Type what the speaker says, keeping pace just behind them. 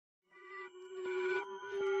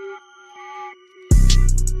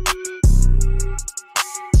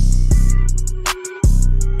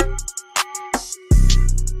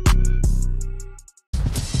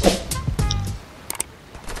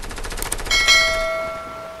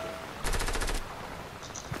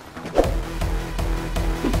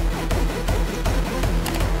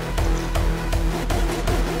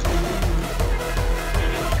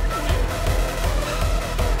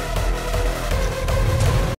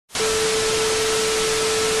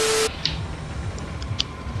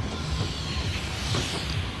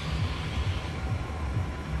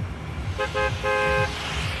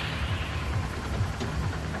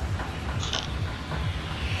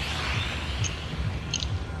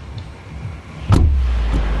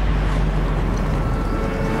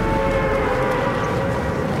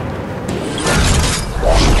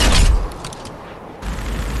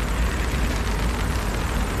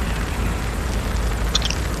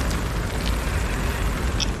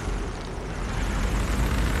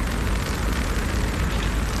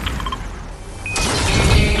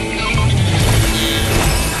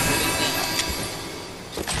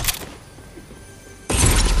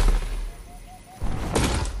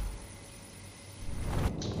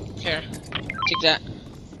Take that.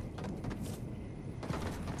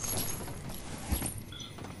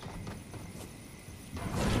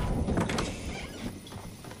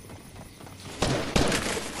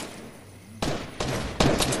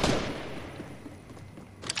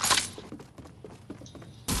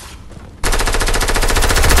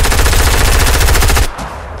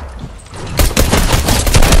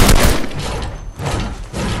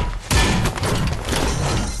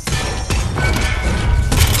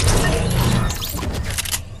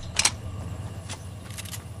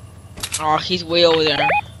 Oh, he's way over there.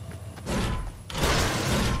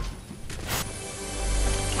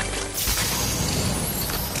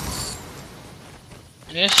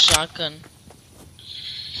 I need a shotgun.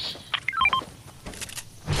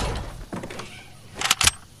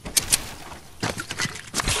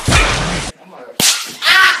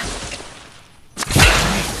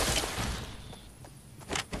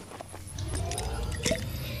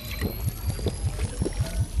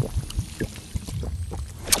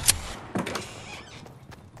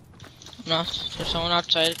 No, there's someone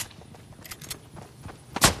outside.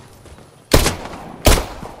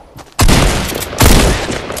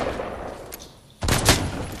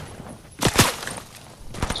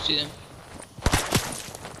 See them.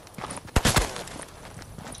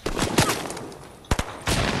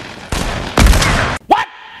 What?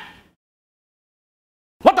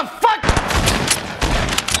 What the fuck?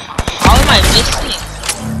 How am I missing?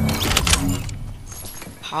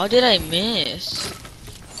 How did I miss?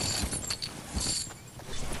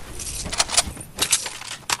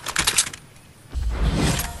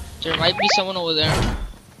 There might be someone over there.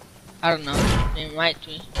 I don't know. There might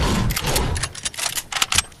be.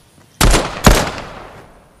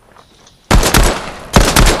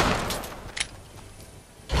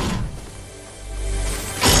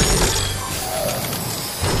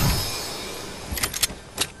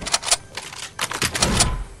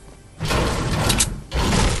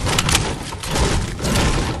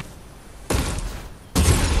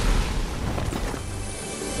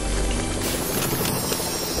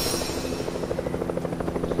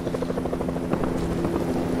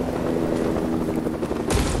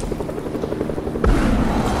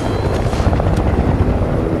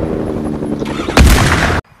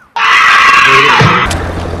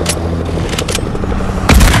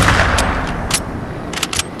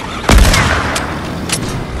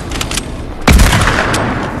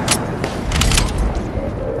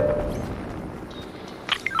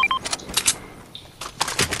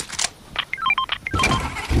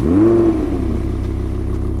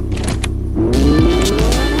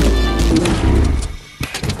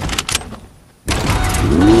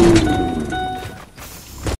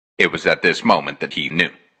 It was at this moment that he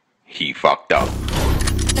knew. He fucked up.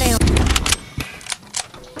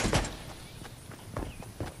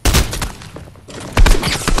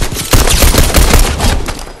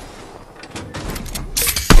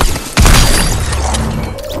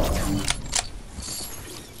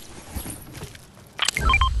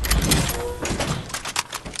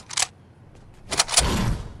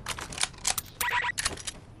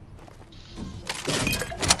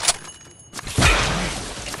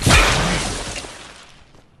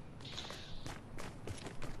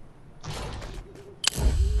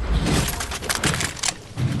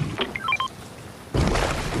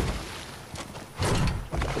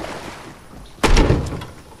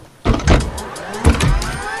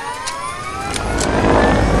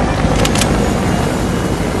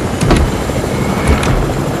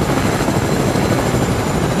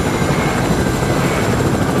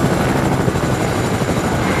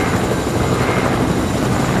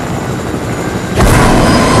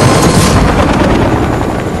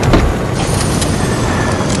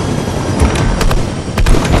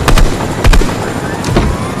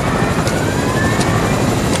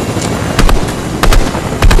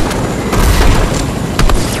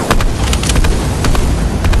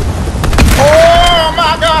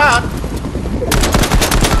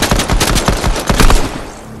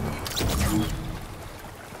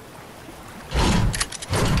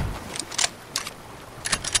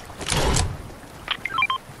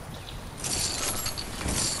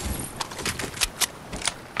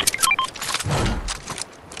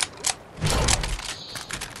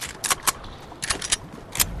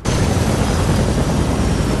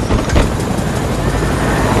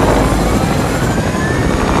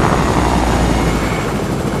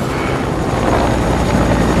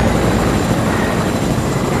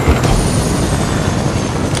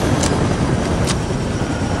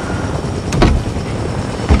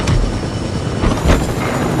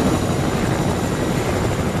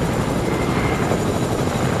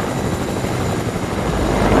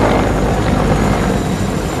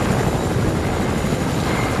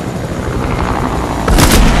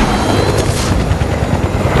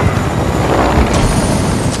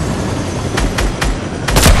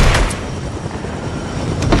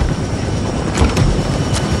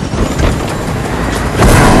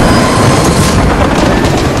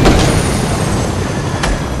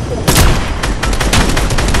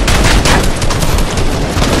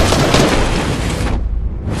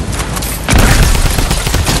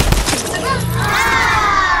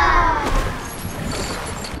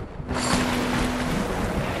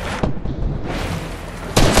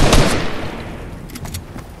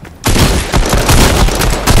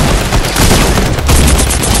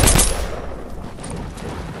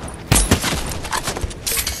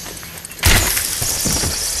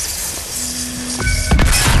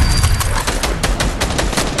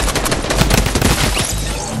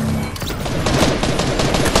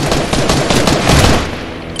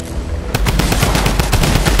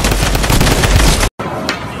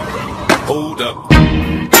 hold up.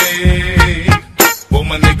 Hey, for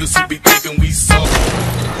my niggas who be thinking we soft.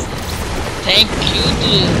 Thank you,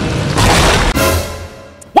 dude.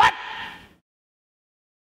 What?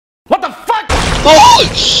 What the fuck? Oh!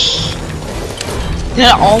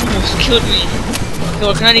 That almost killed me. Okay,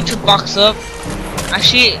 we're gonna need to box up.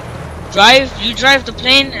 Actually, you drive the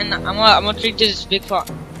plane, and I'm gonna treat this big pot.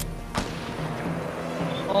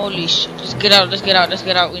 Holy shit! Let's get out. Let's get out. Let's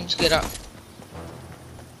get out. We need to get out.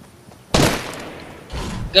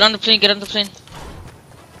 Get on the plane. Get on the plane.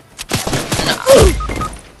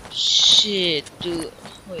 Shit, dude.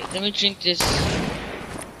 Wait, let me drink this.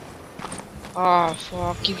 Oh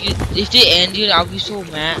fuck! If they end you, I'll be so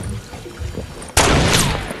mad.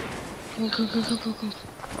 Go, go, go, go, go, go.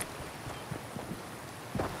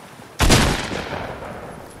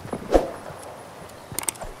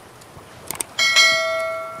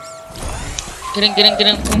 Get in, get in, get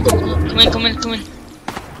in. Come in, come in, come in.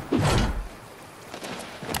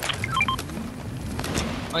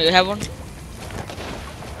 Oh, you have one?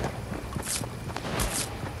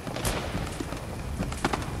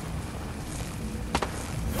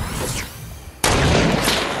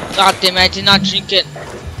 God damn it, I did not drink it.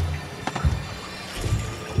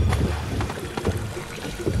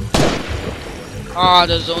 Ah,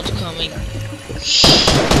 the zone's coming.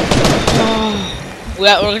 Oh.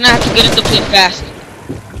 We're gonna have to get in the plane fast.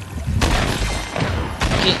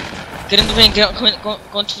 Okay, get in the plane,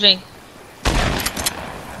 go into the plane.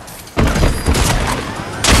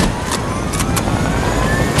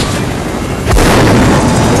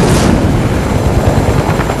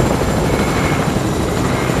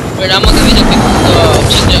 Wait, I'm gonna give you the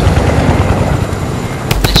objective.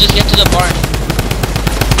 Let's just get to the barn.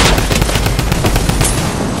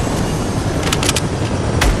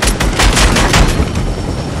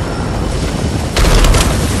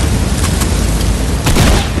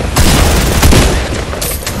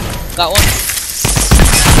 Got one.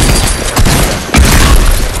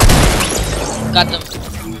 Got them.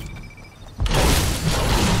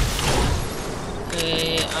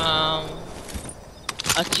 Okay,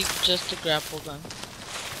 I'll keep just a grapple gun.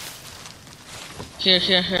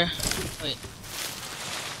 Here.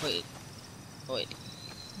 Wait.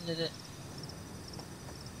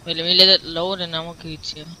 Let me let it load and I'm gonna give it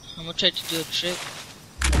to you. I'm gonna try to do a trick.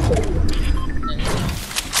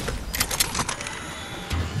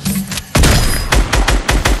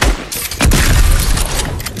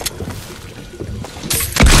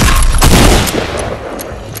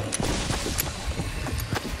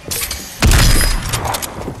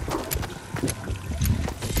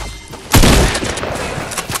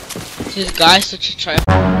 This guy's such a try.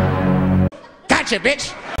 Gotcha,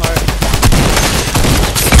 bitch.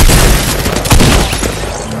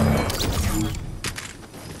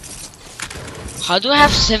 How do I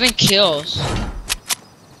have 7 kills?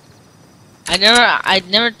 I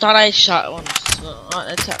never thought I shot one. So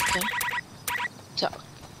that's okay. It's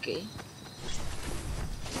okay.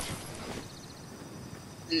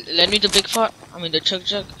 Let me the big fart. I mean the chug.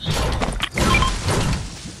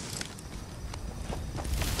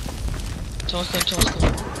 Someone's coming.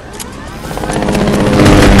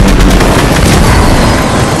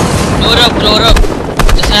 Blow it up.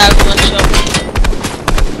 Doesn't have much up.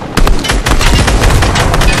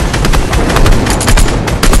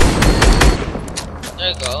 There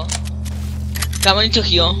you go. Come on to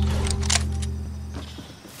heal.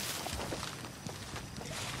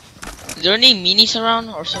 Is there any minis around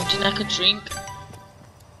or something I could drink?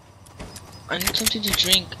 I need something to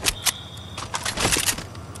drink.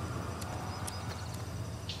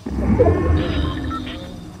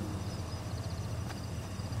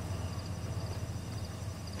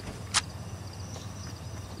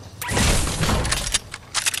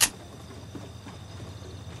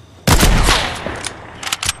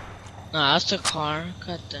 Nah, that's the car.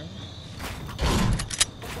 God damn.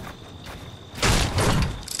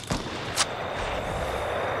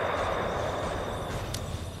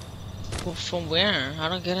 Well, from where? I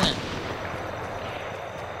don't get it.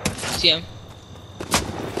 See him?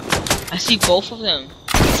 I see both of them.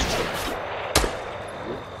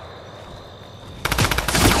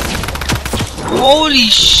 Holy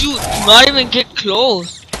shoot! Do not even get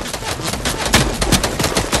close.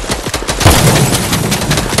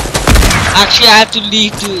 Actually, I have to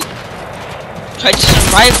leave to try to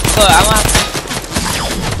survive, but I'm not.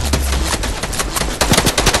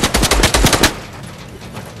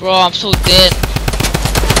 Bro, I'm so dead.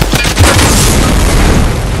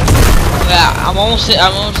 Yeah, I'm almost there.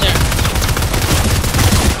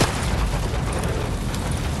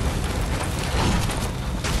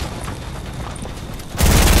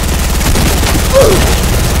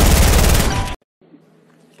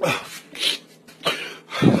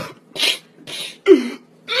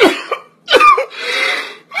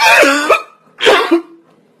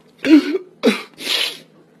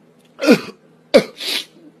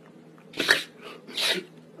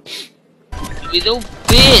 You little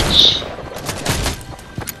bitch.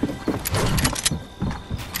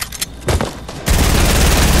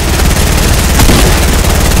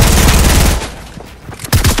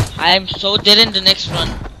 I am so dead in the next run.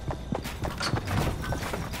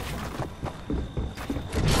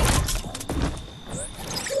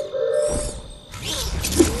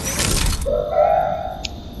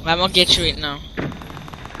 I'm gonna get you right now.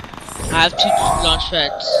 I have 2 launch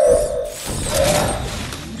pads.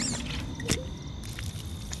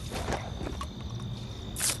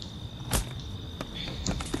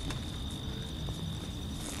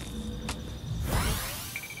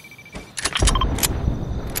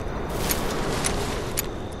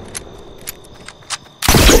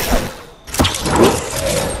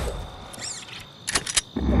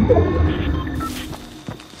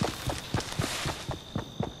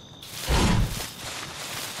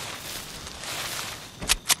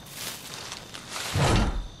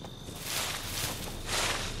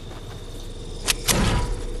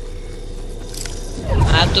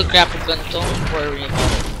 I have to grab a gun, don't worry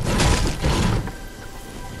about it.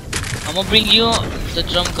 I'm gonna bring you the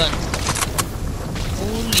drum gun.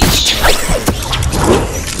 Holy shit.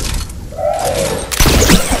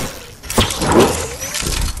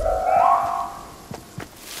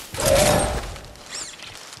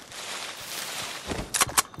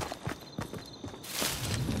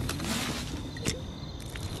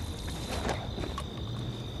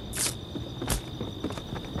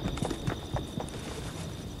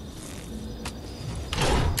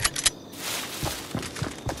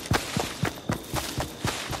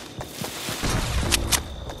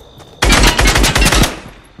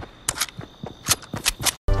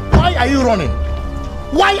 Why are you running?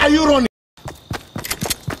 Why are you running?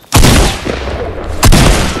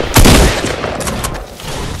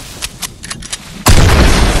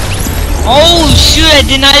 Oh shoot, I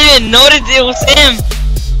did not even notice it was him.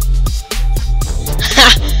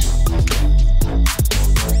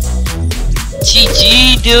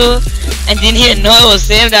 GG dude. I didn't even know it was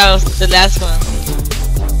him. That was the last one.